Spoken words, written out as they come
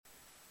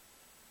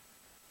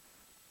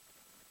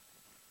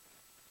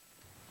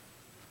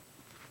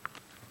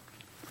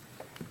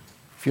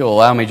If you'll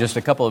allow me just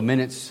a couple of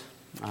minutes,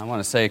 I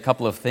want to say a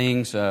couple of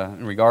things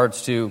in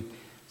regards to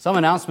some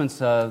announcements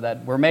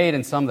that were made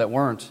and some that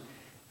weren't.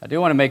 I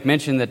do want to make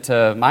mention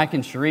that Mike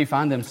and Cherie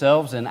find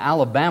themselves in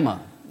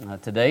Alabama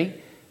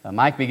today.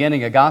 Mike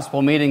beginning a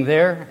gospel meeting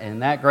there in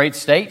that great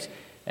state,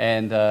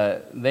 and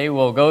they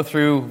will go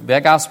through,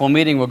 that gospel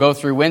meeting will go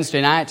through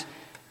Wednesday night,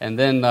 and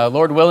then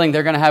Lord willing,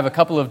 they're going to have a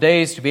couple of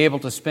days to be able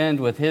to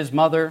spend with his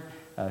mother.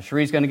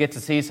 Cherie's going to get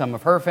to see some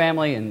of her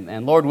family,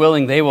 and Lord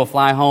willing, they will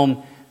fly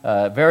home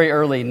very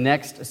early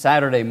next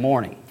Saturday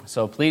morning.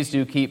 So please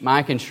do keep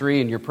Mike and Cherie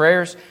in your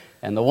prayers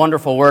and the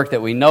wonderful work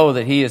that we know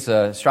that he is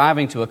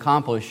striving to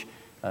accomplish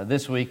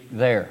this week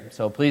there.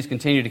 So please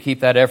continue to keep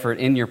that effort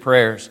in your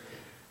prayers.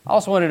 I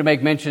also wanted to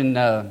make mention,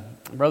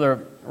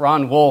 Brother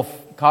Ron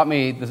Wolf caught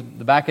me at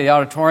the back of the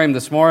auditorium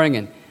this morning,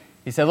 and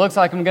he said, "Looks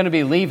like I'm going to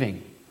be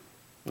leaving."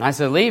 And I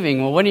said,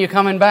 "Leaving? Well, when are you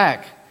coming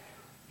back?"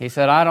 He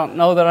said, "I don't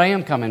know that I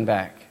am coming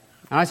back."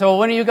 And I said, "Well,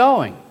 when are you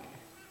going?"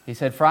 He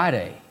said,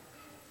 "Friday."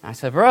 I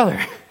said, "Brother,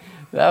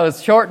 that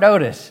was short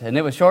notice," and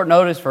it was short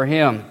notice for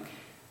him.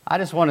 I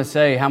just want to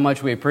say how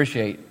much we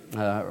appreciate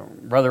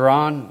Brother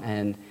Ron,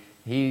 and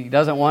he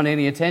doesn't want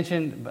any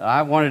attention, but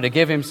I wanted to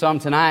give him some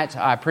tonight.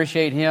 I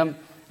appreciate him.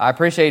 I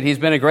appreciate he's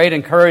been a great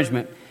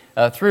encouragement.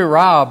 Through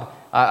Rob,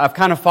 I've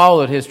kind of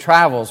followed his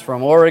travels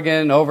from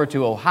Oregon over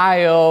to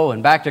Ohio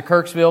and back to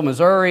Kirksville,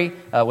 Missouri,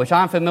 which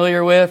I'm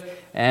familiar with,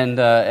 and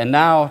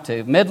now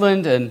to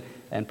Midland, and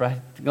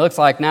it looks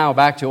like now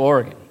back to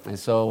Oregon. And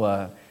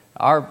so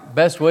our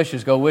best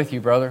wishes go with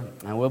you, brother,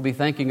 and we'll be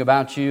thinking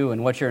about you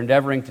and what you're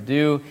endeavoring to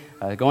do,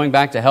 going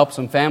back to help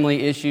some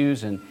family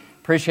issues, and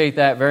appreciate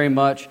that very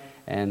much.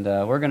 And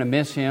we're going to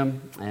miss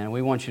him, and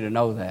we want you to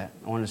know that.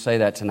 I want to say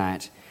that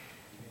tonight.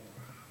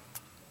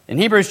 In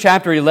Hebrews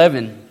chapter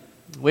 11,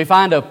 we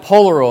find a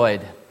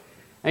Polaroid.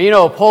 And you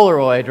know a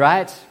Polaroid,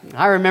 right?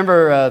 I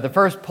remember the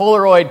first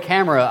Polaroid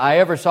camera I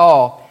ever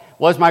saw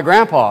was my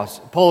grandpa's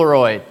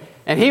Polaroid.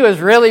 And he was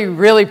really,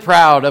 really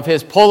proud of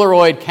his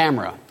Polaroid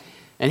camera.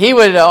 And he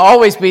would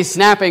always be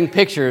snapping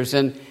pictures.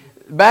 And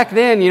back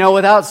then, you know,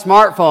 without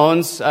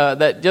smartphones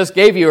that just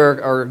gave you,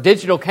 or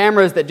digital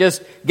cameras that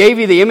just gave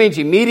you the image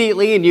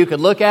immediately and you could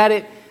look at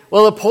it,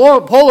 well, the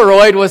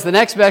Polaroid was the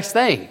next best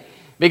thing.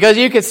 Because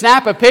you could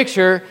snap a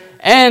picture,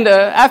 and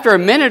after a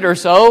minute or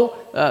so,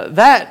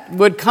 that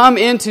would come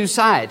into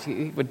sight.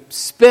 You would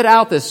spit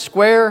out this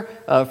square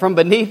from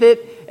beneath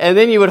it, and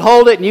then you would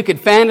hold it and you could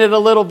fan it a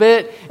little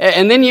bit,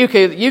 and then you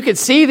could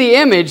see the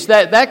image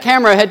that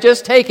camera had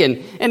just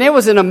taken. And it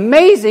was an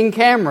amazing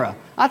camera.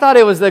 I thought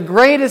it was the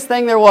greatest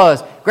thing there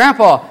was.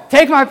 "Grandpa,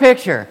 take my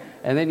picture."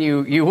 And then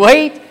you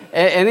wait,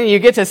 and then you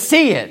get to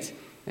see it.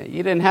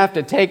 You didn't have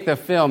to take the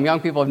film. Young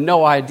people have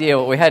no idea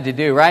what we had to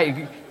do, right?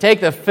 You take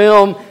the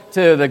film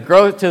to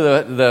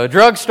the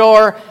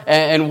drugstore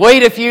and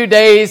wait a few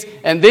days,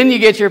 and then you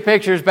get your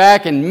pictures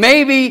back, and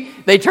maybe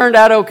they turned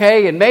out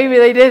okay, and maybe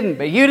they didn't,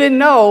 but you didn't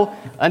know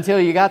until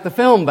you got the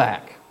film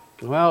back.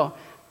 Well,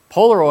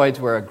 Polaroids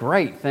were a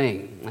great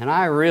thing, and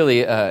I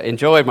really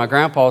enjoyed my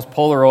grandpa's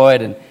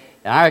Polaroid, and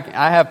I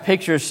have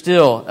pictures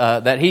still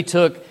that he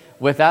took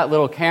with that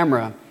little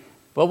camera.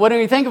 But when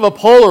you think of a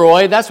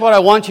Polaroid, that's what I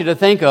want you to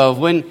think of.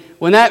 When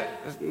that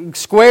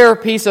square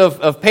piece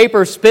of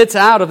paper spits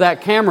out of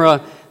that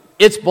camera,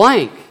 it's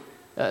blank.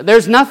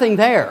 There's nothing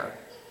there.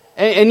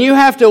 And you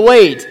have to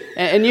wait.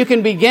 And you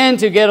can begin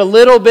to get a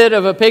little bit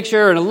of a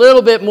picture and a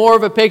little bit more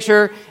of a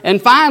picture.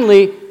 And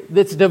finally,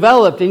 it's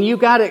developed. And you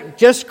got it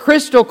just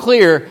crystal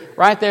clear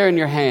right there in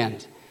your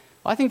hand.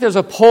 Well, I think there's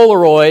a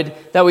Polaroid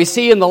that we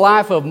see in the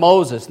life of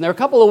Moses. And there are a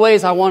couple of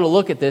ways I want to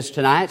look at this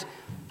tonight.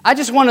 I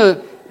just want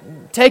to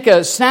take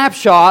a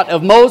snapshot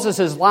of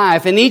Moses'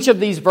 life in each of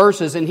these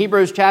verses in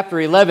Hebrews chapter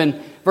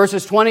 11,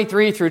 verses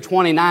 23 through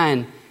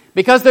 29.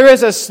 Because there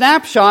is a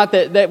snapshot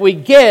that we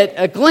get,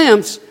 a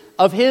glimpse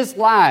of his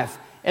life.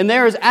 And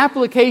there is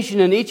application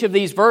in each of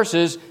these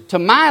verses to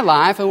my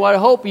life, and what I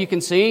hope you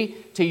can see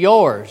to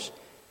yours.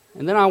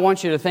 And then I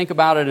want you to think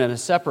about it in a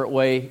separate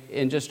way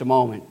in just a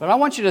moment. But I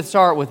want you to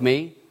start with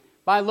me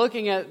by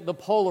looking at the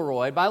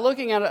Polaroid, by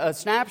looking at a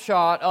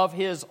snapshot of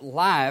his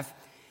life.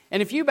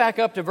 And if you back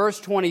up to verse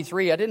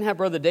 23, I didn't have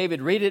Brother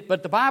David read it,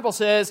 but the Bible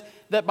says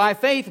that by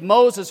faith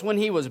Moses, when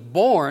he was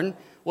born,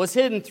 was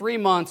hidden 3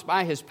 months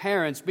by his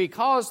parents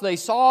because they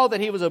saw that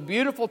he was a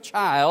beautiful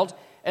child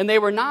and they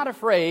were not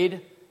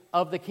afraid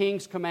of the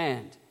king's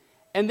command.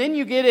 And then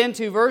you get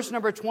into verse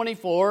number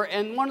 24,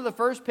 and one of the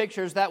first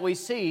pictures that we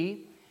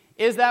see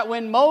is that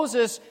when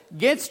Moses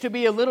gets to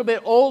be a little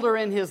bit older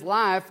in his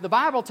life, the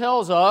Bible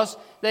tells us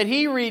that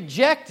he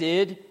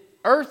rejected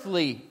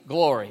earthly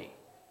glory.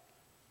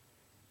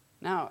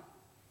 Now,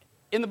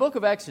 in the book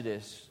of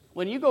Exodus,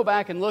 when you go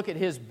back and look at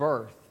his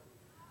birth,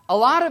 a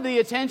lot of the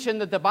attention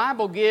that the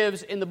Bible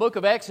gives in the book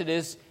of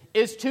Exodus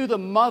is to the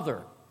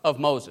mother of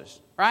Moses,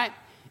 right?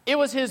 It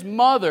was his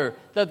mother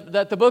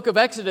that the book of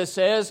Exodus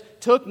says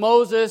took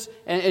Moses,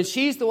 and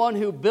she's the one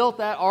who built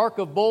that ark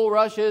of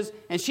bulrushes,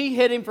 and she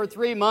hid him for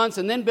 3 months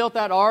and then built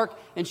that ark,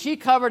 and she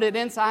covered it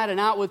inside and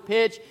out with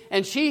pitch,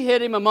 and she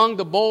hid him among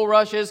the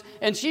bulrushes,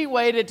 and she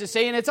waited to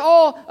see, and it's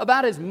all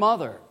about his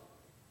mother.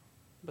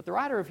 But the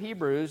writer of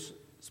Hebrews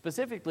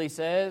specifically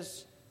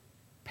says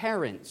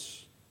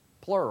parents,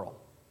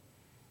 plural.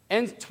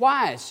 And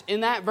twice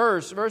in that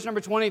verse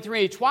number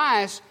 23,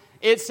 twice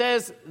it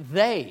says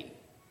they.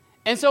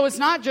 And so it's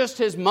not just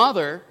his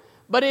mother,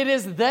 but it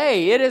is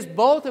they. It is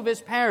both of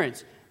his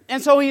parents. And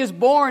so he is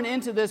born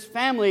into this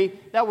family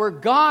that were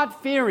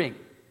God-fearing.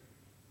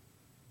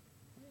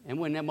 And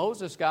when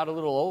Moses got a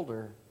little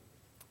older,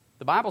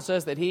 the Bible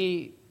says that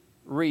he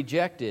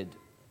rejected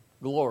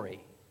glory.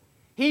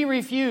 He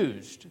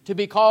refused to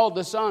be called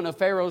the son of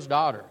Pharaoh's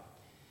daughter.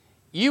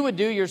 You would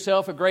do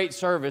yourself a great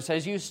service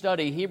as you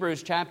study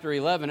Hebrews chapter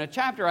 11, a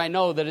chapter I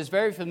know that is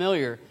very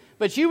familiar.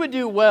 But you would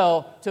do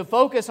well to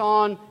focus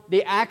on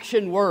the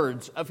action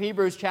words of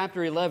Hebrews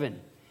chapter 11.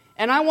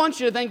 And I want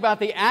you to think about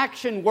the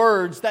action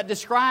words that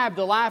describe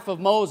the life of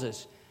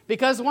Moses.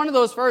 Because one of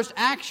those first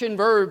action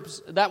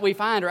verbs that we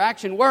find, or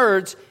action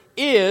words,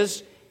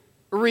 is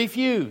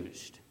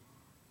refused.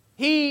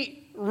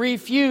 He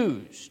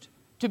refused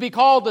to be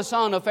called the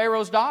son of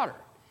Pharaoh's daughter.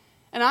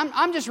 And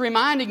I'm just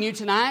reminding you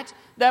tonight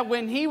that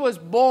when he was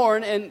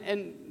born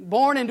and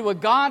born into a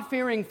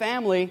God-fearing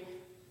family,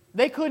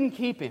 they couldn't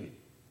keep him.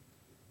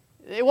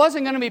 It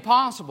wasn't going to be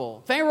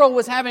possible. Pharaoh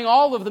was having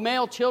all of the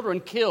male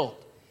children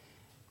killed.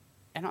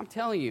 And I'm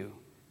telling you,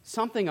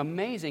 something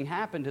amazing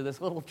happened to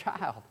this little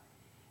child.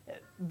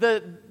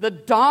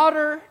 The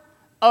daughter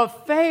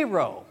of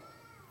Pharaoh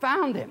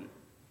found him.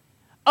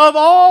 Of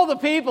all the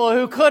people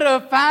who could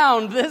have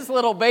found this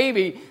little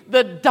baby,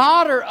 the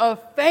daughter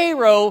of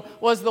Pharaoh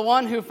was the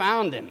one who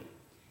found him.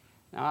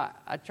 Now,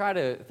 I try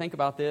to think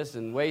about this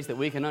in ways that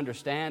we can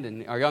understand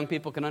and our young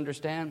people can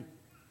understand.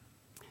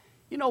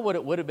 You know what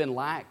it would have been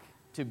like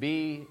to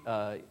be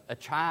a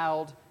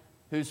child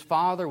whose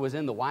father was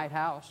in the White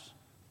House?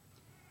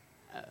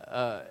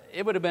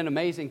 It would have been an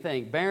amazing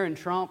thing. Barron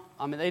Trump,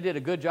 they did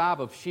a good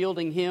job of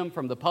shielding him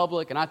from the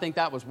public, and I think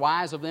that was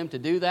wise of them to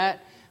do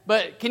that.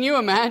 But can you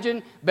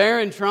imagine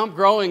Barron Trump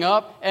growing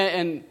up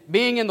and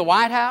being in the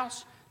White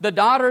House? The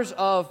daughters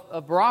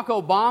of Barack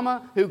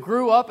Obama who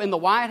grew up in the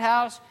White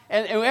House,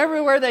 and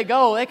everywhere they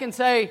go, they can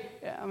say,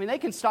 they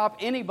can stop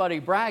anybody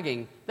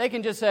bragging. They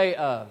can just say,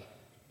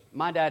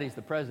 my daddy's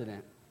the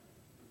president.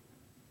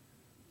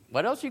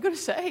 What else are you going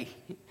to say?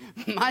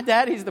 My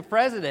daddy's the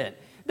president.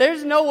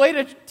 There's no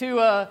way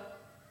to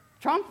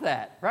trump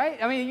that,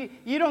 right?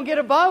 You don't get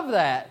above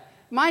that.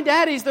 My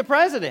daddy's the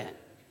president.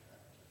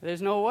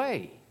 There's no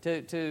way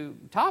to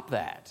top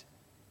that.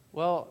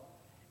 Well,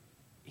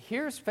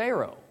 here's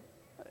Pharaoh.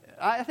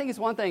 I think it's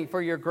one thing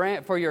for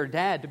your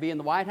dad to be in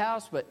the White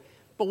House, but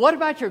what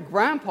about your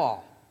grandpa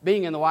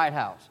being in the White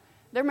House?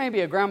 There may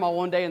be a grandma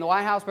one day in the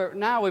White House, but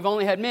now we've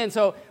only had men.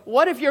 So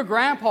what if your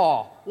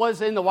grandpa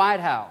was in the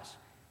White House?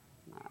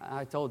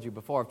 I told you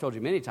before, I've told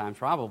you many times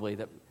probably,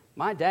 that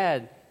my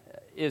dad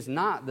is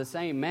not the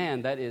same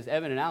man that is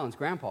Evan and Alan's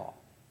grandpa. All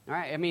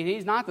right?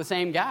 He's not the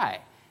same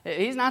guy.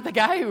 He's not the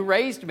guy who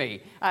raised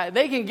me.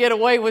 They can get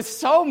away with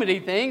so many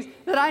things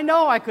that I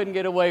know I couldn't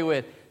get away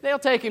with. They'll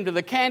take him to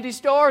the candy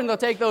store, and they'll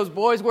take those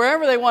boys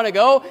wherever they want to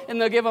go, and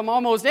they'll give them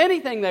almost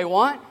anything they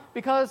want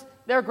because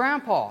they're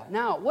grandpa.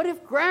 Now, what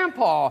if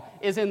grandpa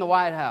is in the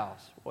White House?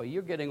 Well,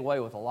 you're getting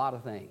away with a lot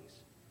of things.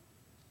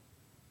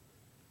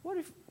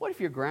 What if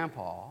your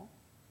grandpa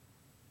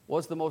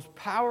was the most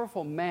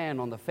powerful man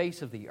on the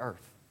face of the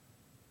earth?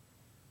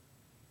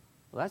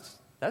 Well,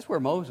 that's where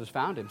Moses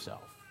found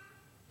himself.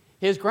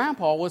 His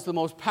grandpa was the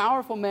most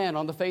powerful man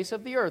on the face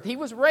of the earth. He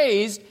was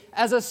raised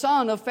as a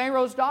son of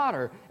Pharaoh's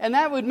daughter. And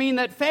that would mean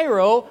that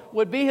Pharaoh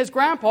would be his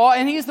grandpa,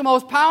 and he's the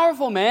most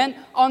powerful man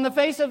on the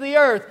face of the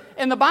earth.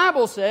 And the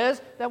Bible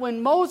says that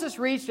when Moses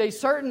reached a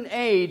certain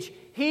age,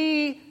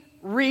 he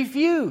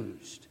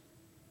refused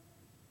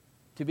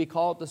to be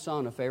called the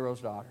son of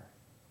Pharaoh's daughter.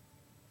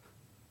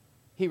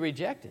 He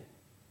rejected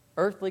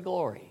earthly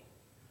glory.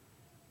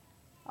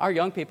 Our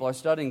young people are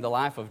studying the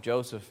life of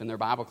Joseph in their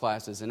Bible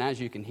classes, and as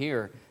you can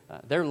hear,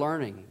 they're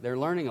learning. They're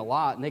learning a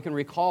lot, and they can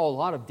recall a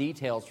lot of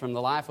details from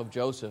the life of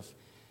Joseph.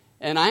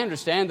 And I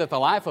understand that the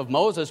life of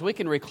Moses, we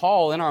can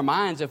recall in our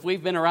minds, if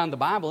we've been around the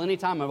Bible any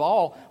time at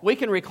all, we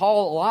can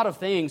recall a lot of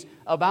things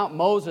about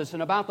Moses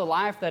and about the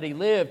life that he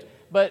lived.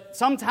 But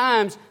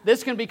sometimes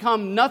this can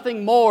become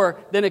nothing more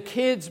than a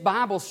kid's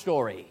Bible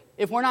story.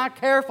 If we're not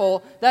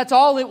careful, that's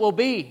all it will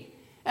be.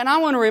 And I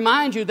want to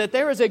remind you that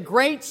there is a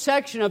great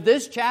section of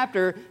this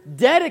chapter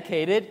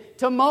dedicated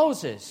to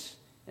Moses.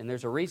 And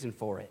there's a reason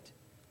for it.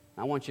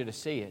 I want you to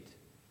see it.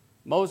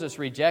 Moses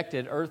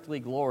rejected earthly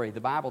glory. The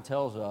Bible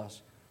tells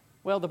us.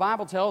 Well, the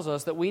Bible tells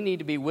us that we need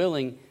to be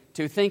willing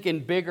to think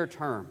in bigger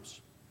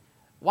terms.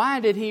 Why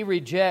did he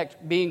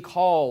reject being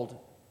called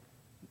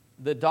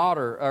the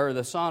daughter or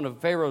the son of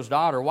Pharaoh's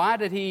daughter? Why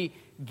did he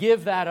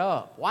give that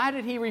up? Why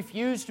did he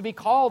refuse to be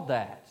called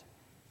that?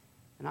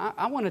 And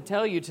I want to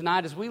tell you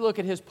tonight, as we look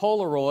at his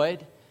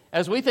Polaroid,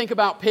 as we think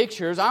about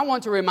pictures, I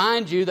want to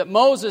remind you that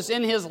Moses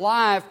in his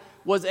life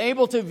was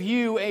able to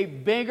view a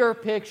bigger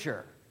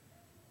picture.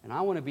 And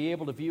I want to be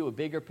able to view a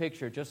bigger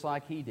picture just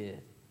like he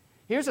did.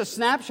 Here's a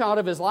snapshot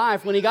of his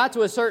life. When he got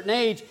to a certain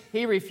age,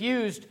 he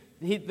refused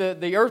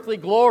the earthly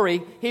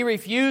glory. He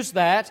refused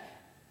that.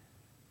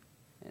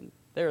 And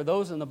there are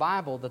those in the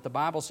Bible that the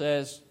Bible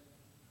says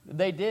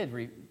they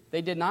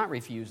did not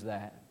refuse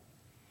that.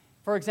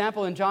 For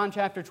example, in John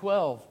chapter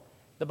 12,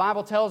 the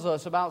Bible tells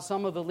us about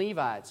some of the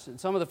Levites and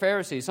some of the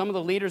Pharisees, some of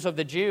the leaders of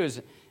the Jews.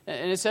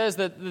 And it says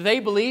that they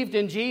believed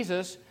in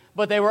Jesus,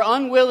 but they were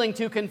unwilling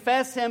to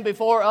confess Him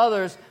before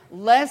others,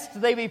 lest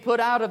they be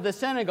put out of the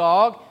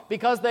synagogue,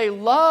 because they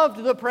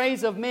loved the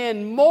praise of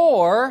men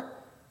more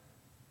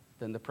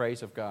than the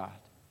praise of God.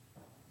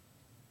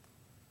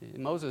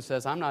 Moses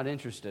says, I'm not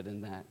interested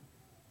in that.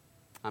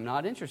 I'm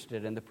not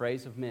interested in the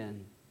praise of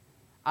men.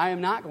 I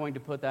am not going to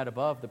put that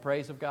above the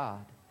praise of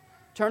God.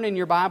 Turn in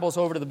your Bibles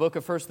over to the book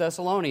of 1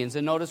 Thessalonians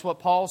and notice what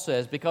Paul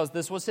says, because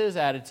this was his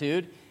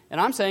attitude. And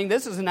I'm saying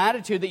this is an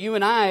attitude that you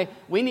and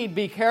we need to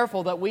be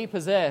careful that we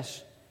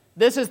possess.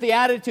 This is the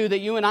attitude that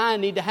you and I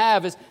need to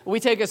have as we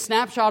take a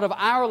snapshot of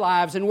our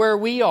lives and where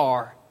we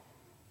are.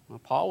 Well,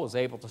 Paul was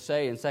able to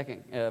say in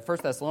 1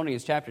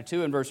 Thessalonians chapter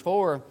 2 and verse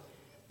 4,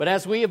 but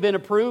as we have been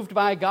approved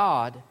by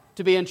God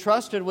to be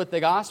entrusted with the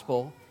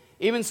gospel,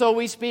 even so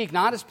we speak,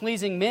 not as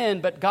pleasing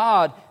men, but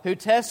God who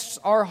tests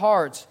our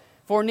hearts.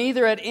 For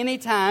neither at any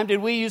time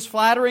did we use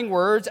flattering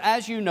words,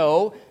 as you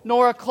know,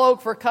 nor a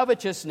cloak for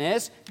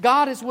covetousness.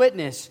 God is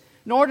witness.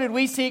 Nor did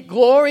we seek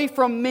glory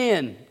from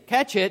men,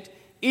 catch it,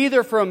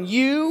 either from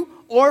you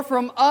or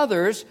from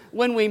others,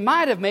 when we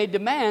might have made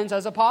demands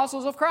as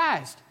apostles of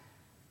Christ.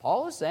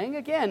 Paul is saying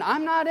again,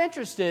 I'm not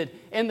interested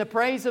in the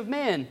praise of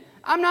men.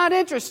 I'm not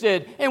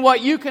interested in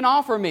what you can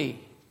offer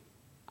me.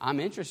 I'm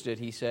interested,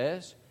 he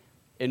says,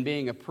 in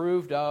being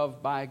approved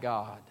of by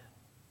God.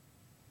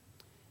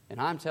 And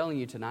I'm telling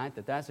you tonight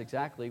that that's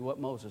exactly what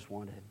Moses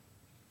wanted.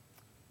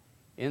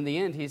 In the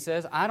end, he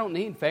says, I don't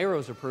need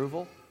Pharaoh's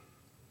approval.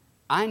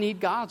 I need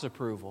God's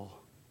approval.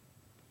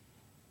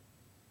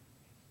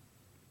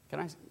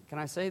 Can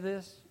I say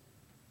this?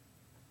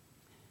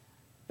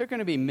 There are going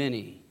to be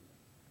many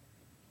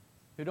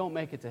who don't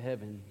make it to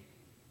heaven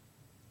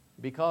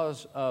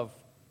because of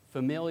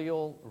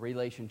familial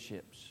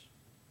relationships.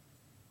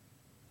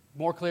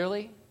 More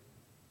clearly,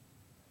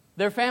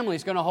 their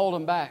family's going to hold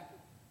them back.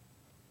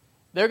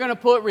 They're going to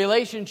put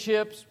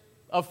relationships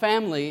of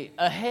family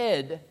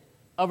ahead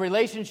of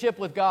relationship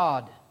with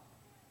God.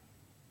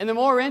 And they're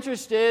more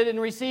interested in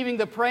receiving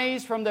the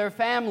praise from their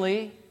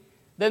family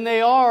than they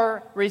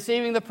are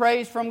receiving the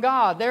praise from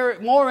God. They're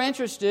more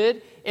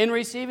interested in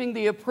receiving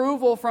the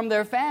approval from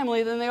their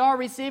family than they are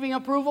receiving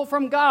approval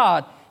from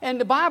God. And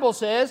the Bible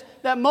says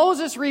that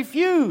Moses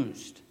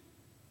refused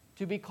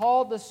to be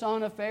called the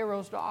son of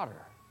Pharaoh's daughter.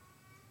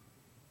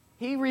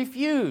 He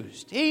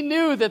refused. He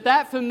knew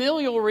that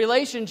familial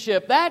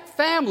relationship, that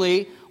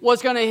family,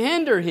 was going to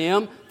hinder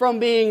him from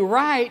being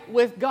right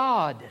with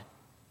God.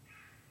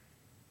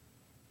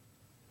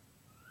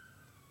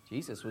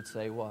 Jesus would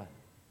say what?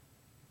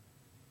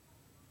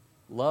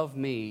 Love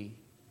me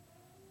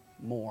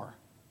more.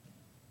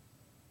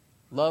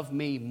 Love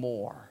me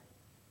more.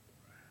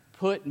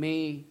 Put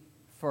me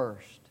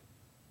first.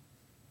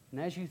 And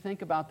as you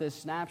think about this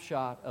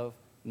snapshot of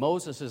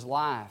Moses'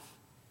 life,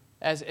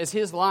 as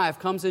his life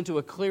comes into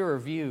a clearer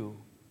view,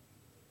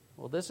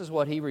 well, this is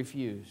what he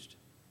refused.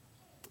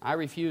 I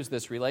refuse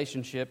this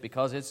relationship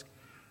because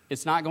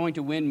it's not going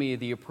to win me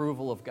the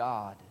approval of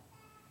God.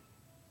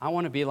 I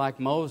want to be like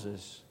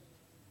Moses.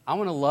 I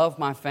want to love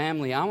my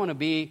family. I want to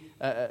be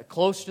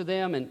close to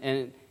them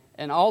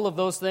and all of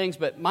those things.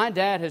 But my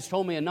dad has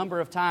told me a number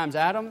of times,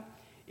 Adam,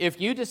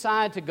 if you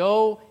decide to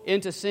go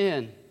into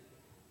sin,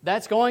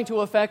 that's going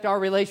to affect our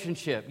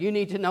relationship. You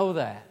need to know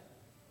that.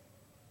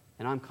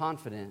 And I'm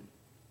confident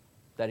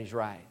that he's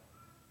right.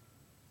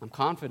 I'm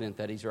confident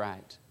that he's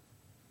right.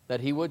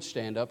 That he would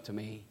stand up to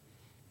me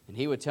and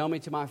he would tell me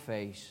to my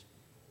face,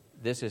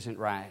 this isn't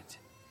right.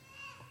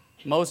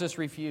 Moses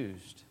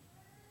refused.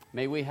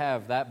 May we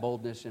have that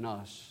boldness in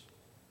us.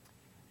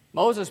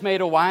 Moses made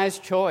a wise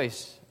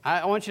choice.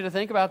 I want you to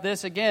think about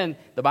this again.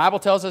 The Bible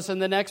tells us in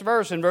the next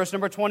verse, in verse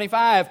number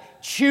 25,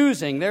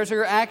 choosing, there's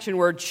your action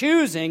word,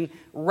 choosing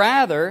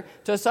rather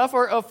to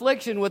suffer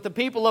affliction with the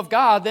people of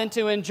God than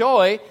to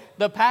enjoy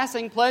the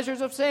passing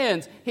pleasures of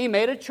sins. He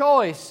made a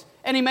choice,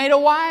 and he made a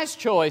wise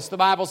choice, the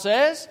Bible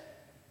says.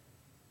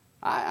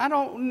 I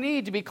don't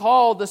need to be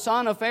called the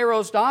son of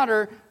Pharaoh's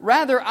daughter.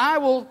 Rather, I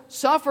will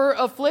suffer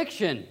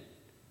affliction.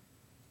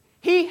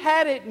 He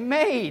had it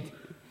made.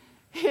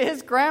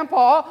 His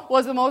grandpa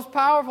was the most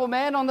powerful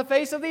man on the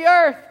face of the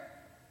earth.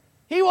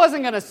 He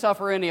wasn't going to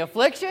suffer any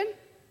affliction.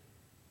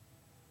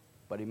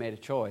 But he made a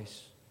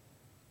choice.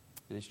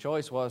 And his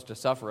choice was to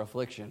suffer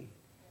affliction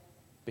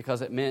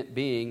because it meant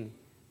being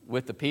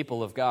with the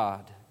people of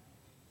God.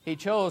 He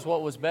chose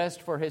what was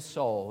best for his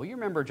soul. You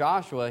remember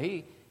Joshua,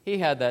 he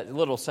had that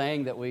little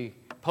saying that we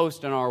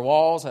post on our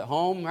walls at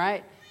home,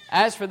 right?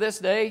 As for this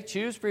day,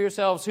 choose for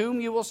yourselves whom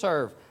you will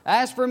serve.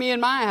 As for me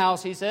and my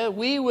house, he said,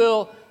 we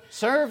will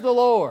serve the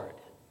Lord.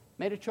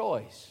 Made a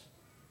choice.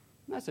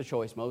 And that's a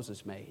choice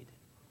Moses made.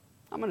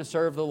 I'm going to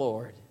serve the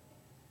Lord.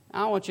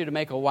 I want you to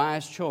make a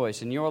wise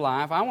choice in your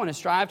life. I want to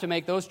strive to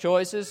make those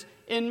choices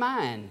in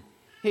mine.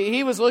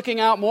 He was looking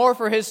out more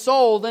for his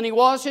soul than he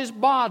was his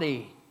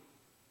body.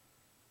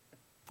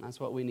 That's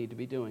what we need to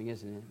be doing,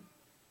 isn't it?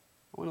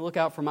 I want to look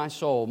out for my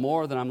soul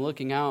more than I'm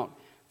looking out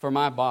for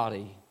my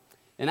body.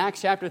 In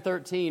Acts chapter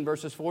 13,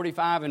 verses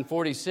 45 and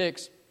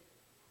 46,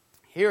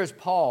 here is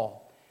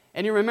Paul.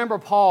 And you remember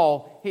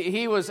Paul,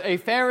 he was a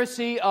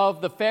Pharisee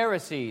of the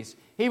Pharisees.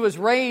 He was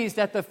raised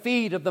at the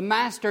feet of the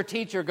master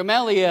teacher,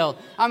 Gamaliel.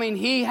 I mean,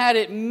 he had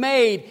it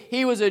made.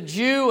 He was a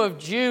Jew of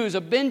Jews,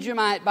 a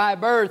Benjamite by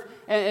birth,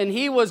 and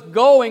he was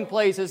going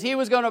places. He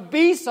was going to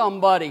be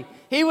somebody.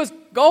 He was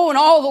going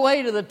all the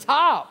way to the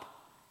top.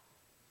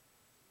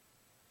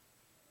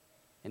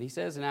 And he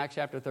says in Acts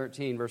chapter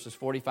 13, verses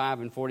 45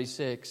 and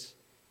 46,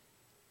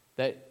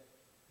 that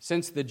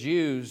since the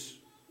Jews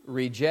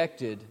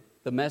rejected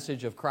the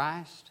message of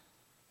Christ,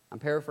 I'm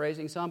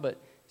paraphrasing some, but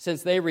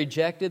since they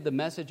rejected the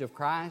message of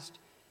Christ,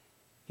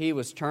 he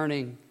was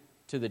turning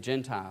to the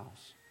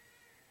Gentiles.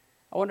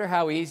 I wonder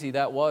how easy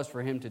that was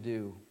for him to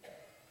do.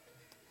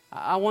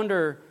 I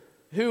wonder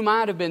who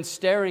might have been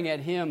staring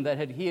at him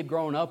that he had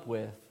grown up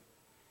with.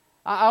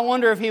 I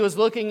wonder if he was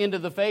looking into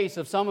the face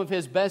of some of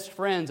his best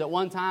friends at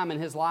one time in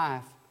his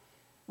life.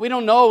 We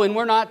don't know, and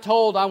we're not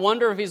told. I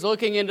wonder if he's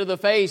looking into the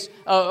face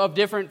of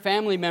different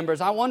family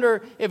members. I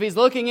wonder if he's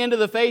looking into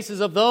the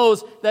faces of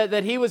those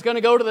that he was going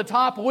to go to the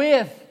top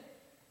with.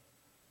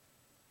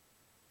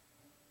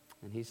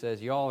 And he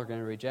says, y'all are going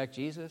to reject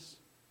Jesus?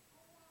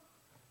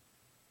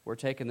 We're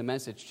taking the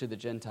message to the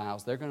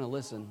Gentiles. They're going to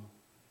listen.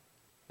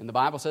 And the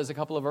Bible says a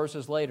couple of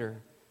verses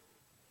later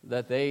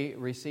that they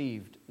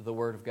received the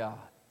Word of God.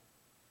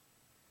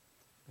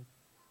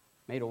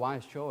 Made a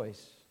wise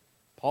choice.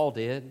 Paul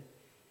did.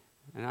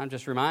 And I'm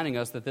just reminding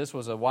us that this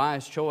was a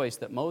wise choice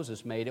that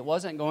Moses made. It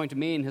wasn't going to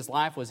mean his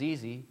life was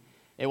easy.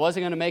 It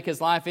wasn't going to make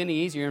his life any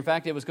easier. In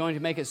fact, it was going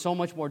to make it so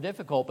much more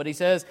difficult. But he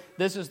says,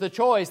 this is the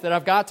choice that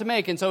I've got to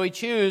make. And so he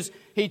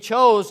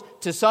chose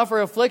to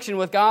suffer affliction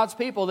with God's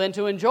people than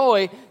to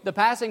enjoy the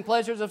passing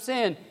pleasures of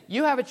sin.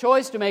 You have a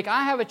choice to make.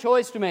 I have a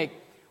choice to make.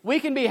 We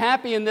can be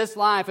happy in this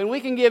life, and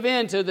we can give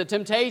in to the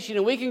temptation,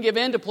 and we can give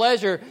in to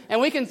pleasure, and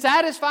we can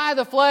satisfy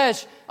the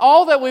flesh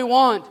all that we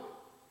want.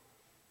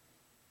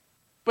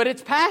 But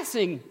it's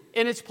passing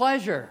in its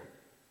pleasure.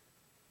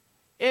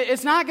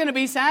 It's not going to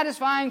be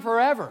satisfying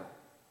forever.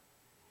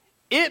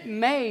 It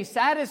may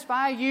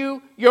satisfy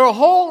you your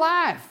whole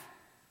life.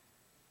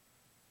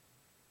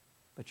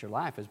 But your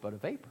life is but a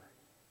vapor.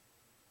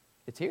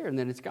 It's here and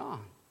then it's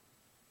gone.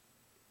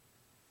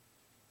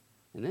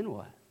 And then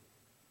what?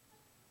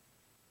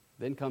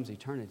 Then comes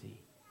eternity.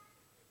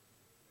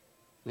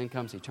 Then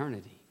comes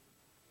eternity.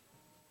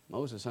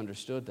 Moses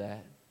understood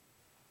that.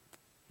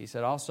 He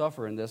said, I'll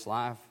suffer in this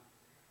life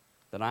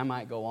that I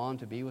might go on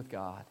to be with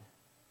God.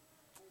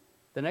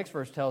 The next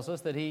verse tells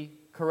us that he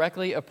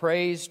correctly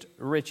appraised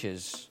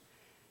riches.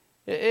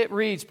 It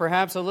reads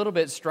perhaps a little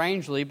bit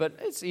strangely, but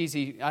it's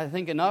easy, I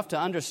think, enough to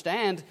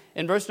understand.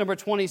 In verse number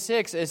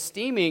 26,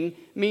 esteeming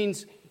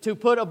means to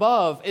put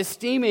above,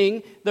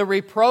 esteeming the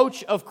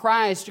reproach of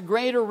Christ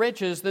greater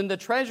riches than the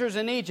treasures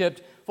in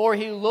Egypt, for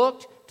he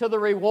looked to the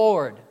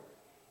reward.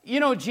 You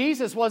know,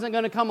 Jesus wasn't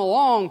going to come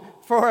along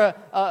for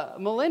a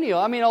millennial.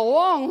 I mean, a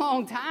long,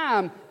 long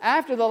time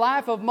after the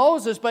life of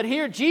Moses. But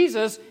here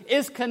Jesus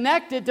is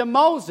connected to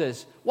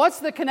Moses. What's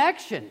the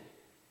connection?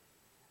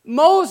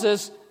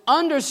 Moses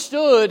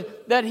understood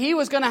that he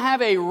was going to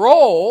have a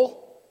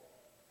role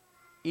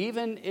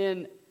even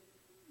in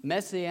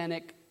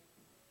messianic,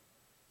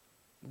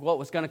 what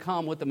was going to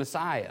come with the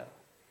Messiah.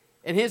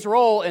 And his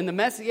role in the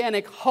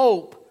messianic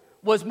hope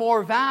was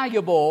more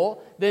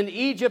valuable than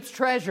Egypt's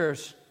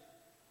treasures.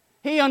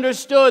 He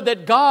understood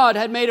that God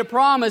had made a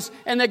promise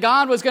and that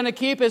God was going to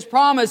keep His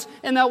promise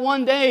and that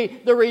one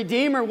day the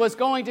Redeemer was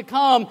going to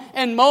come,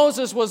 and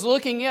Moses was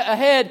looking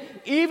ahead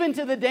even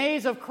to the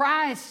days of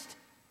Christ.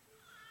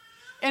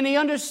 And he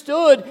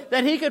understood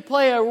that he could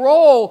play a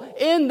role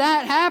in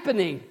that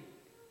happening.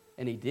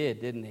 And he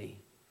did, didn't he?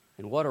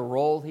 And what a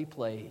role he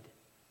played.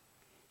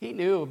 He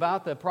knew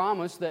about the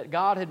promise that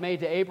God had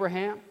made to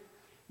Abraham.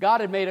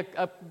 God had made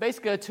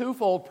basically a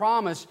twofold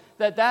promise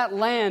that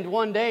land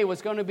one day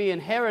was going to be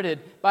inherited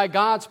by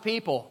God's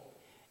people.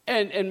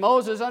 And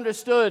Moses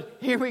understood,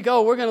 here we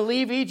go, we're going to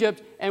leave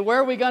Egypt, and where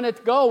are we going to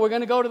go? We're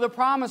going to go to the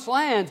promised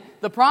land.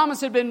 The promise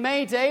had been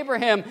made to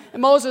Abraham,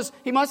 and Moses,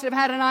 he must have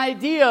had an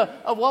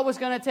idea of what was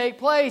going to take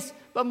place.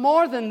 But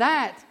more than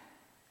that,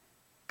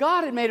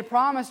 God had made a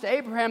promise to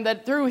Abraham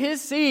that through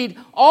his seed,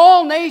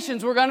 all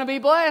nations were going to be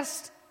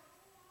blessed.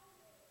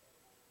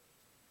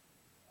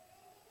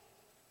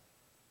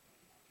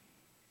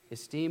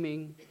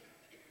 Esteeming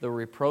the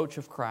reproach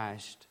of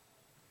Christ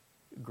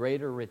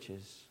greater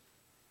riches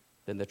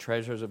than the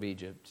treasures of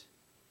Egypt.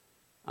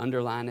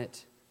 Underline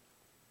it,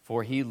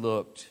 for he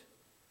looked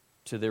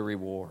to the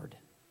reward.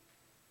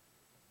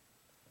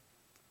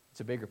 It's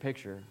a bigger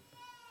picture.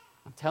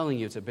 I'm telling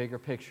you, it's a bigger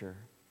picture.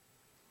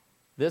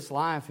 This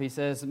life, he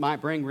says,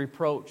 might bring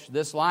reproach.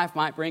 This life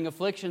might bring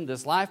affliction.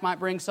 This life might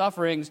bring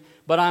sufferings.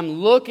 But I'm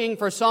looking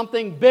for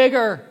something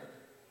bigger.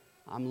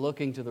 I'm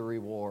looking to the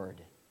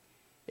reward.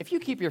 If you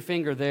keep your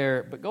finger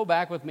there, but go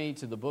back with me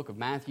to the book of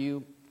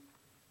Matthew.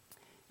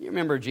 You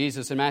remember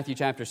Jesus in Matthew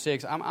chapter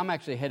 6. I'm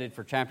actually headed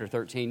for chapter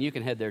 13. You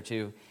can head there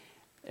too.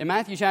 In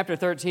Matthew chapter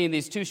 13,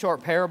 these two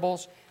short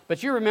parables.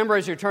 But you remember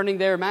as you're turning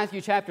there,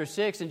 Matthew chapter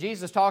 6, and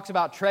Jesus talks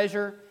about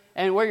treasure.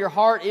 And where your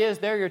heart is,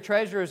 there your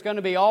treasure is going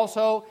to be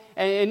also.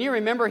 And you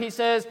remember he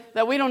says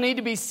that we don't need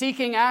to be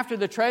seeking after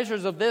the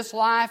treasures of this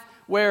life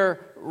where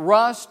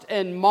rust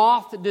and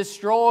moth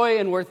destroy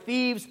and where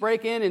thieves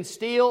break in and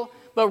steal.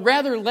 But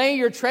rather lay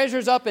your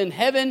treasures up in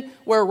heaven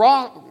where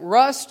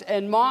rust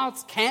and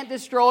moths can't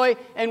destroy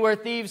and where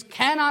thieves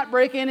cannot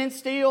break in and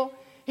steal.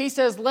 He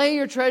says lay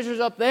your treasures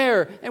up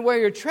there. And where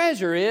your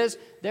treasure is,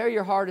 there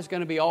your heart is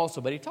going to be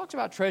also. But he talks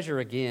about treasure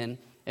again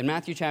in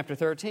Matthew chapter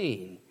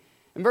 13.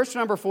 In verse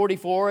number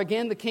 44,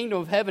 again, the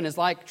kingdom of heaven is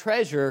like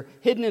treasure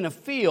hidden in a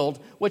field,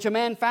 which a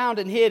man found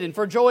and hid. And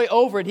for joy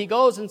over it, he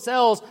goes and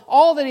sells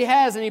all that he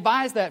has, and he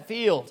buys that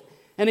field.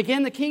 And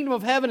again, the kingdom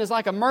of heaven is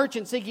like a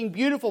merchant seeking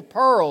beautiful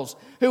pearls,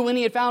 who, when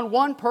he had found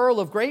one pearl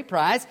of great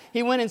price,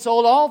 he went and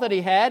sold all that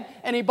he had,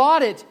 and he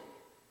bought it.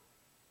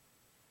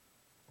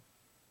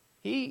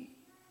 He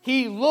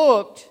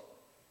looked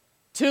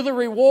to the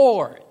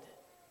reward.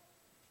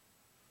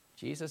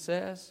 Jesus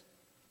says,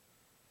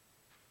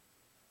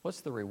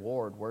 what's the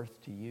reward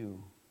worth to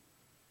you?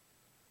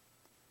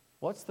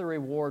 What's the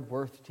reward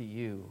worth to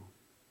you?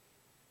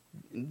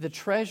 The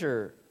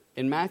treasure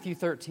in Matthew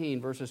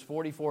 13, verses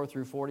 44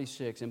 through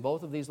 46, in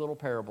both of these little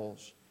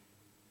parables,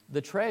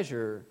 the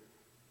treasure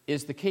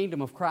is the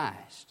kingdom of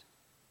Christ.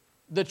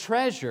 The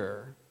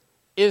treasure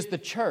is the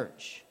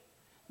church.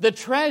 The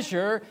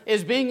treasure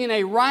is being in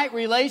a right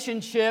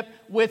relationship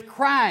with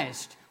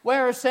Christ.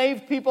 Where are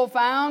saved people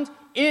found?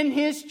 In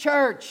His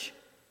church.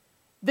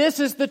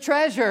 This is the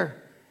treasure.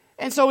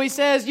 And so he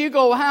says, you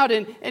go out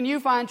and you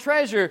find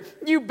treasure.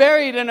 You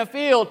bury it in a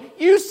field.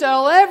 You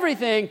sell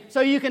everything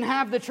so you can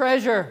have the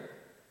treasure.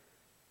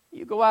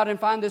 You go out and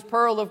find this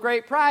pearl of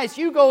great price.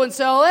 You go and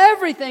sell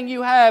everything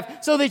you have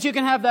so that you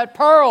can have that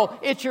pearl.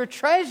 It's your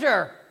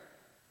treasure.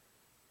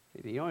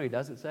 You know what he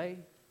doesn't say?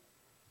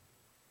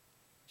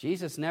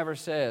 Jesus never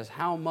says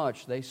how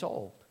much they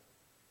sold.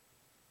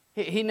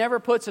 He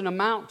never puts an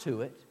amount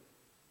to it.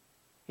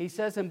 He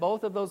says in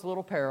both of those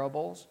little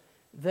parables,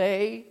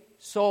 they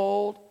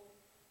sold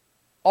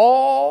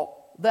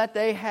all that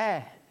they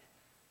had.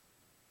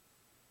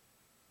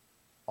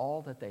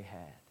 All that they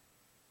had.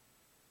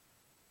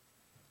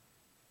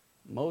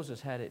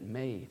 Moses had it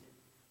made.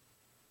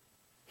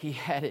 He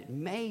had it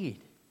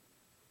made.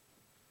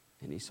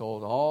 And he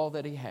sold all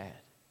that he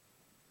had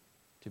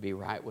to be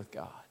right with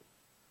God.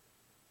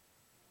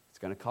 It's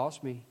going to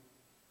cost me.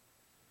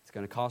 It's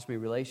going to cost me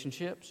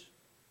relationships.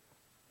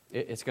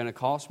 It's going to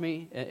cost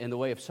me in the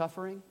way of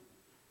suffering.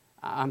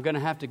 I'm going to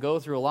have to go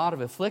through a lot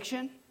of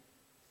affliction.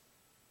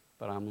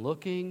 But I'm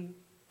looking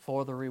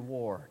for the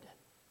reward.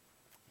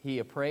 He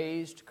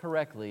appraised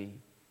correctly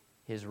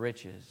his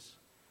riches.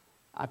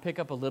 I pick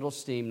up a little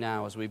steam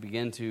now as we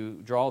begin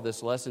to draw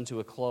this lesson to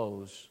a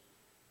close.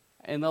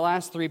 In the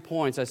last 3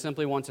 points, I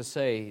simply want to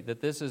say that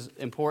this is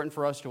important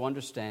for us to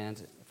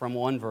understand from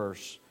one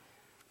verse.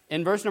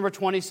 In verse number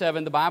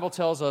 27, the Bible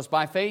tells us,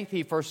 by faith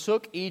he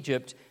forsook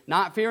Egypt,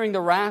 not fearing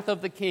the wrath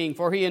of the king,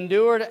 for he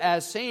endured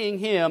as seeing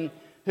him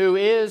who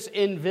is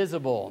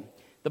invisible.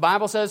 The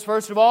Bible says,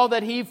 first of all,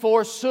 that he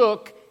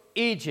forsook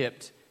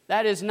Egypt.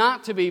 That is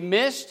not to be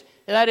missed.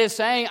 That is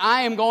saying,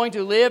 I am going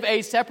to live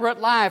a separate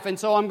life. And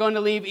so I'm going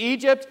to leave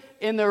Egypt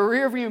in the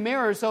rearview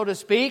mirror, so to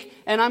speak,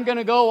 and I'm going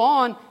to go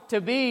on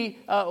to be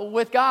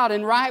with God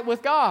and right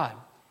with God.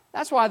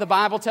 That's why the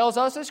Bible tells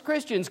us as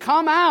Christians,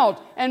 come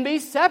out and be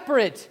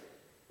separate.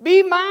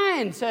 Be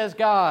mine, says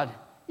God.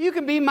 You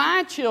can be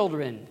my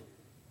children.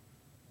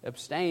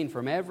 Abstain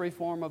from every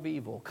form of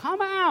evil.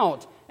 Come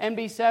out and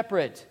be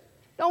separate.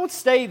 Don't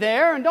stay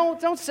there and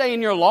don't stay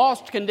in your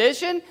lost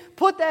condition.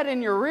 Put that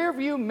in your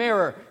rearview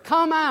mirror.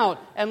 Come out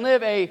and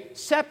live a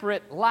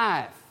separate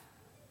life.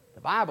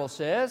 The Bible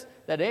says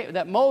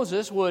that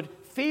Moses would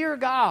fear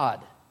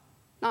God,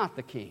 not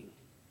the king.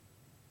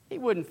 He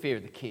wouldn't fear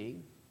the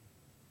king.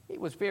 He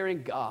was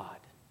fearing God.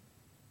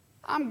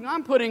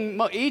 I'm putting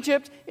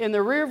Egypt in the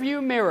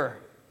rearview mirror.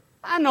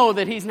 I know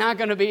that he's not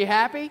going to be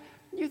happy.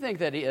 You think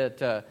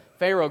that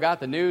Pharaoh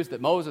got the news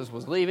that Moses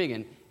was leaving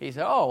and he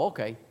said, oh,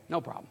 okay, no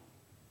problem.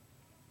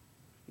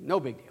 No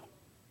big deal.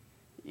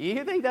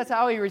 You think that's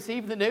how he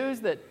received the news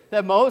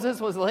that Moses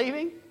was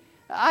leaving?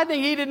 I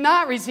think he did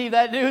not receive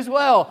that news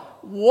well.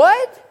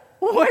 What?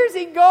 Where's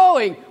he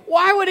going?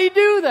 Why would he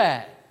do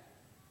that?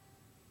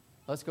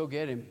 Let's go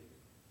get him.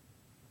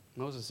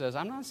 Moses says,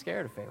 I'm not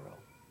scared of Pharaoh.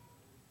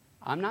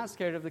 I'm not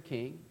scared of the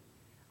king.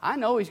 I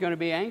know he's going to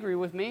be angry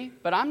with me,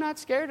 but I'm not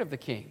scared of the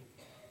king.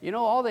 You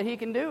know, all that he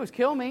can do is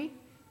kill me.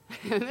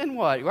 And then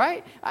what,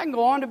 right? I can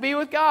go on to be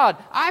with God.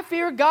 I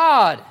fear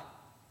God.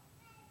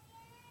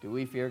 Do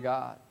we fear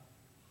God?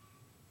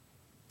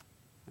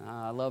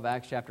 I love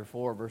Acts chapter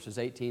 4, verses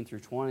 18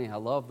 through 20. I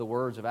love the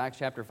words of Acts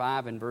chapter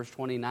 5 and verse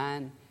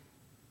 29.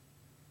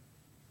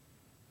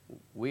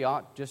 We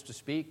ought just to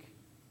speak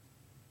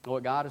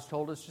what God has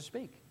told us to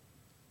speak.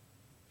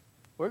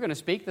 We're going to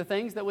speak the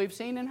things that we've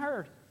seen and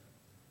heard.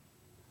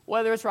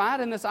 Whether it's right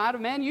in the sight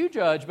of man, you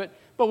judge, but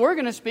we're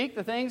going to speak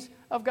the things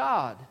of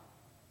God.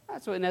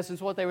 That's in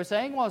essence what they were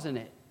saying, wasn't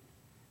it?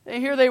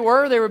 Here they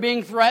were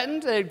being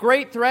threatened, they had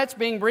great threats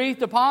being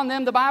breathed upon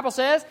them, the Bible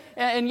says,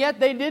 and yet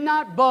they did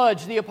not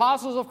budge, the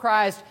apostles of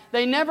Christ.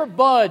 They never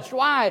budged.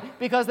 Why?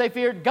 Because they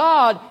feared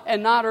God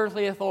and not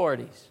earthly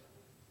authorities.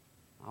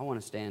 I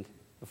want to stand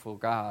before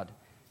God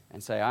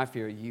and say, I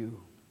fear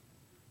you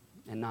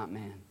and not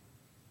man.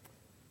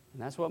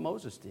 And that's what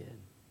Moses did.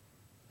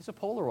 It's a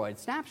Polaroid,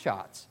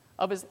 snapshots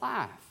of his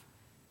life,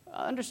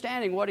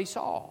 understanding what he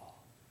saw.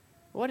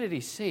 What did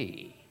he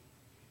see?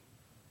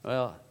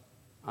 Well,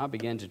 I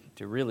began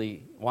to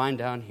really wind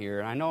down here.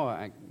 And I know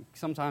I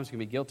sometimes can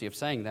be guilty of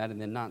saying that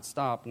and then not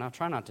stop. And I'll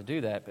try not to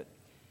do that. But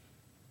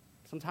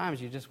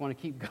sometimes you just want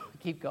to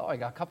keep going. I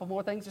got a couple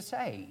more things to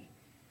say.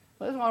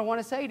 Well, this is what I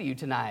want to say to you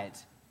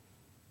tonight.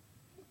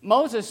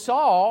 Moses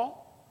saw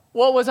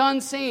what was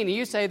unseen. And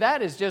you say,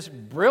 that is just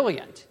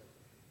brilliant.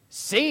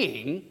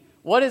 Seeing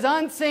what is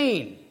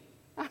unseen.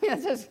 I mean,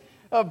 it's just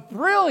a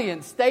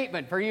brilliant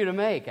statement for you to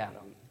make,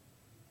 Adam.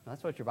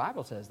 That's what your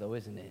Bible says, though,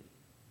 isn't it?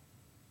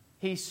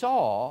 He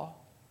saw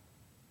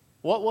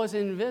what was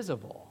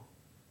invisible.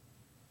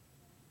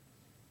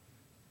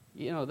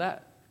 You know,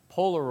 that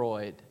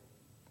Polaroid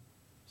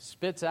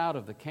spits out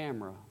of the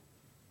camera,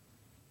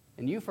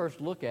 and you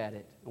first look at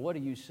it, and what do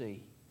you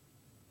see?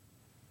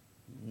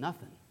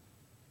 Nothing.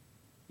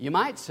 You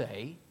might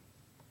say,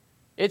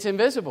 it's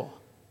invisible.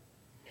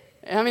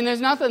 I mean, there's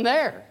nothing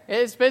there.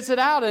 It spits it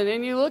out, and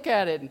then you look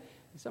at it. And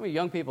some of you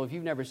young people, if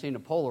you've never seen a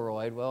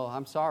Polaroid, well,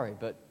 I'm sorry,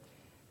 but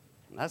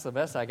that's the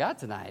best I got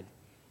tonight.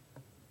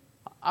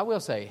 I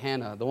will say,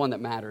 Hannah, the one that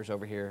matters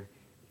over here,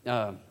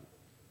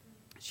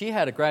 she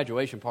had a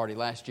graduation party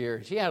last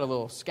year. She had a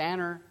little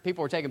scanner.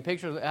 People were taking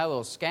pictures. Had a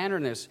little scanner,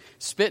 and it's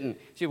spitting.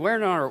 She was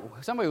wearing it on her.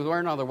 Somebody was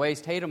wearing it on their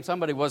waist. Tatum.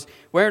 Somebody was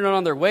wearing it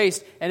on their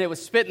waist, and it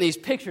was spitting these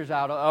pictures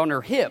out on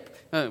her hip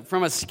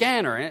from a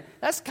scanner. And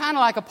that's kind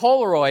of like a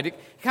Polaroid. It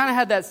kind of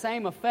had that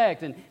same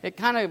effect, and it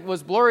kind of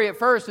was blurry at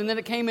first, and then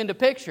it came into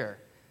picture.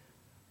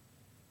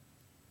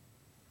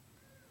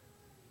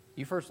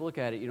 You first look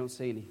at it, you don't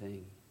see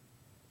anything.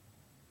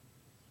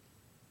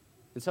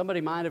 And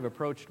somebody might have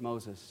approached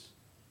Moses.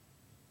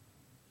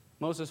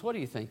 Moses, what are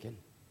you thinking?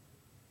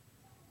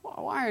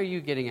 Why are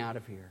you getting out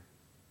of here?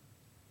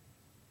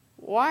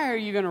 Why are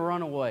you going to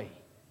run away?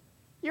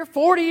 You're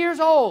 40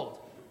 years old.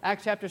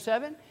 Acts chapter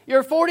 7.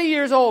 You're 40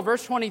 years old,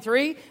 verse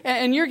 23,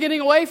 and you're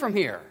getting away from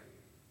here.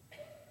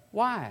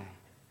 Why?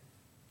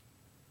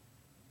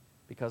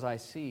 Because I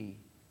see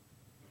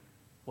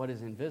what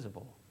is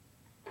invisible.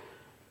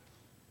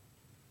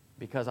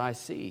 Because I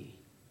see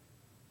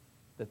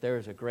that there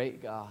is a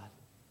great God.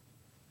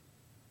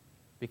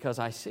 Because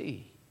I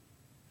see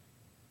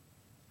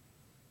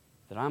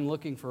that I'm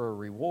looking for a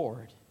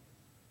reward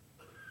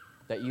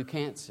that you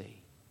can't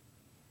see.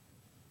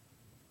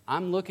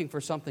 I'm looking for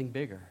something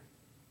bigger.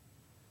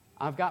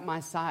 I've got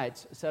my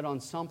sights set on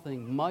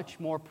something much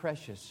more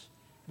precious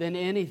than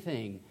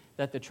anything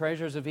that the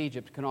treasures of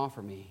Egypt can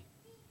offer me.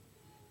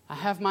 I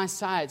have my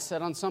sights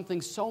set on something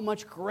so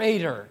much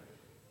greater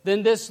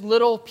than this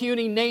little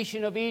puny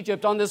nation of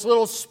Egypt, on this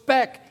little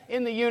speck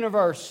in the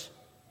universe.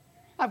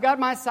 I've got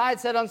my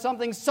sights set on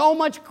something so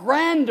much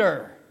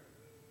grander.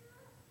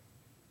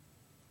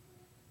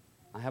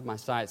 I have my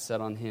sights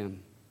set on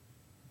Him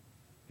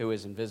who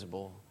is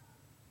invisible.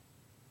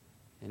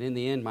 And in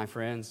the end, my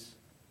friends,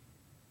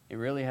 it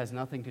really has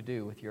nothing to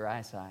do with your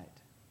eyesight.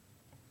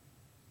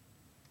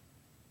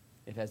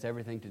 It has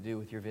everything to do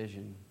with your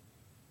vision.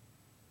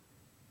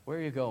 Where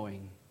are you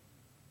going?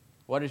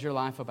 What is your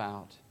life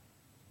about?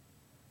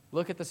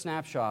 Look at the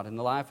snapshot in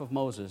the life of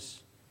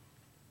Moses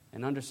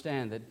and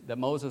understand that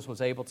Moses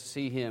was able to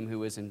see Him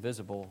who is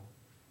invisible.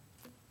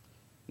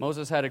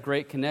 Moses had a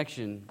great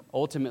connection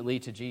ultimately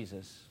to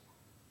Jesus.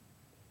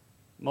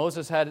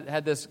 Moses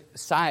had this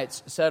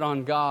sights set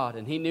on God,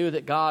 and he knew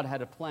that God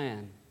had a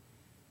plan.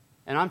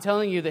 And I'm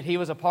telling you that he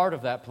was a part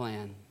of that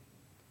plan.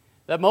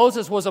 That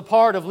Moses was a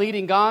part of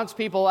leading God's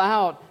people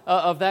out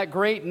of that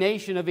great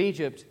nation of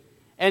Egypt.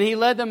 And he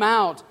led them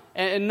out.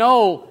 And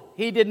no,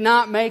 he did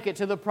not make it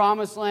to the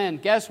promised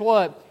land. Guess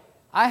what?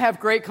 I have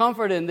great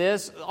comfort in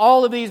this.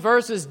 All of these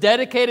verses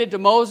dedicated to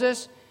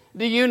Moses.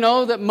 Do you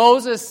know that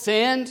Moses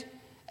sinned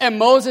and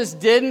Moses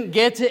didn't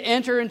get to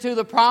enter into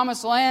the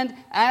promised land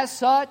as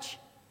such?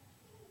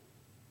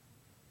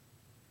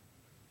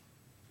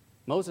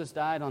 Moses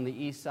died on the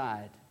east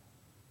side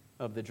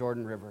of the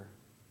Jordan River.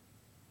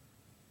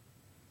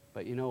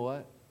 But you know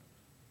what?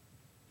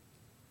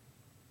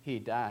 He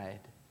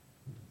died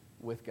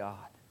with God.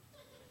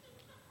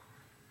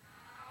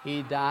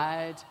 He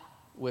died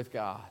with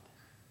God.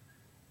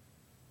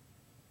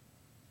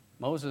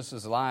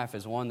 Moses' life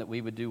is one that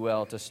we would do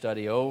well to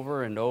study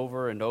over and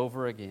over and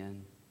over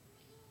again.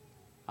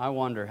 I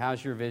wonder,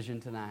 how's your vision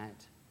tonight?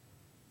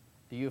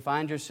 Do you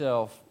find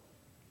yourself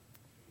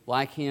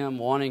like him,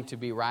 wanting to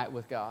be right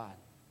with God,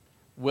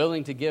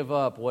 willing to give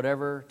up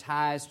whatever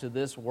ties to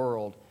this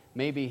world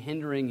may be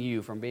hindering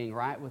you from being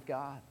right with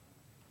God?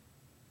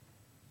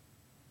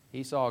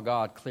 He saw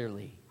God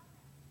clearly.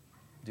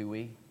 Do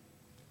we?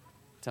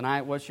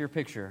 Tonight, what's your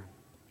picture?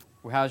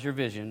 How's your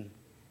vision?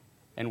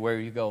 And where are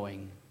you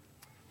going?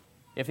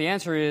 If the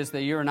answer is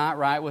that you're not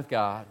right with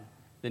God,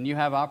 then you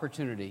have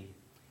opportunity.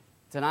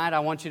 Tonight, I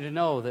want you to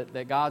know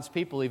that God's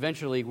people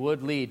eventually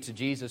would lead to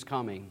Jesus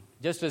coming,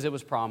 just as it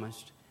was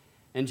promised.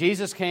 And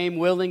Jesus came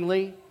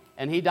willingly,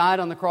 and He died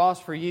on the cross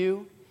for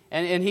you.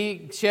 And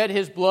He shed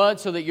His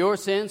blood so that your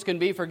sins can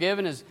be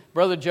forgiven, as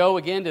Brother Joe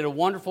again did a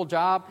wonderful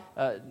job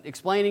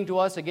explaining to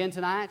us again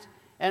tonight.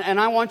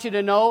 And I want you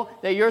to know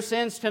that your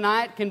sins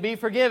tonight can be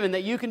forgiven,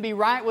 that you can be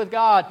right with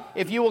God.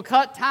 If you will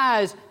cut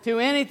ties to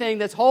anything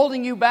that's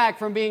holding you back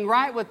from being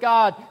right with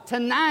God,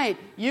 tonight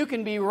you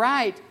can be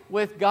right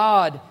with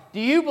God.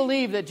 Do you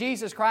believe that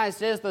Jesus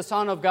Christ is the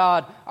Son of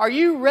God? Are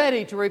you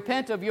ready to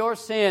repent of your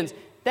sins?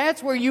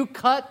 That's where you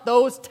cut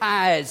those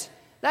ties.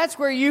 That's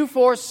where you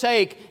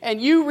forsake and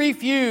you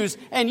refuse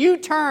and you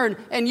turn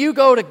and you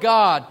go to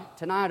God.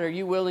 Tonight, are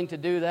you willing to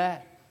do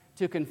that?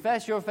 To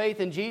confess your faith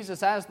in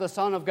Jesus as the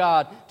Son of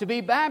God, to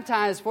be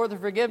baptized for the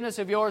forgiveness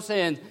of your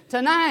sins.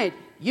 Tonight,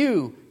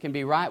 you can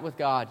be right with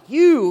God.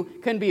 You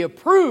can be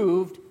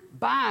approved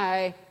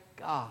by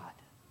God.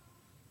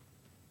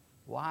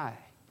 Why?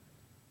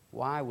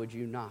 Why would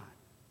you not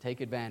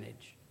take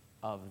advantage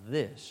of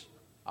this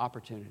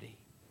opportunity?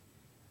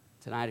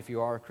 Tonight, if you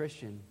are a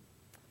Christian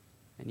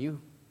and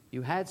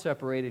you had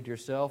separated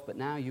yourself, but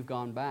now you've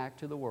gone back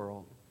to the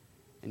world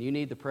and you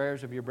need the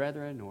prayers of your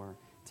brethren, or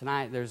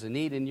tonight there's a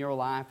need in your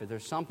life, if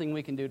there's something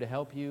we can do to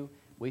help you,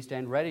 we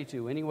stand ready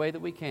to any way that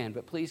we can.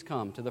 But please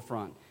come to the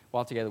front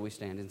while together we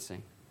stand and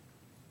sing.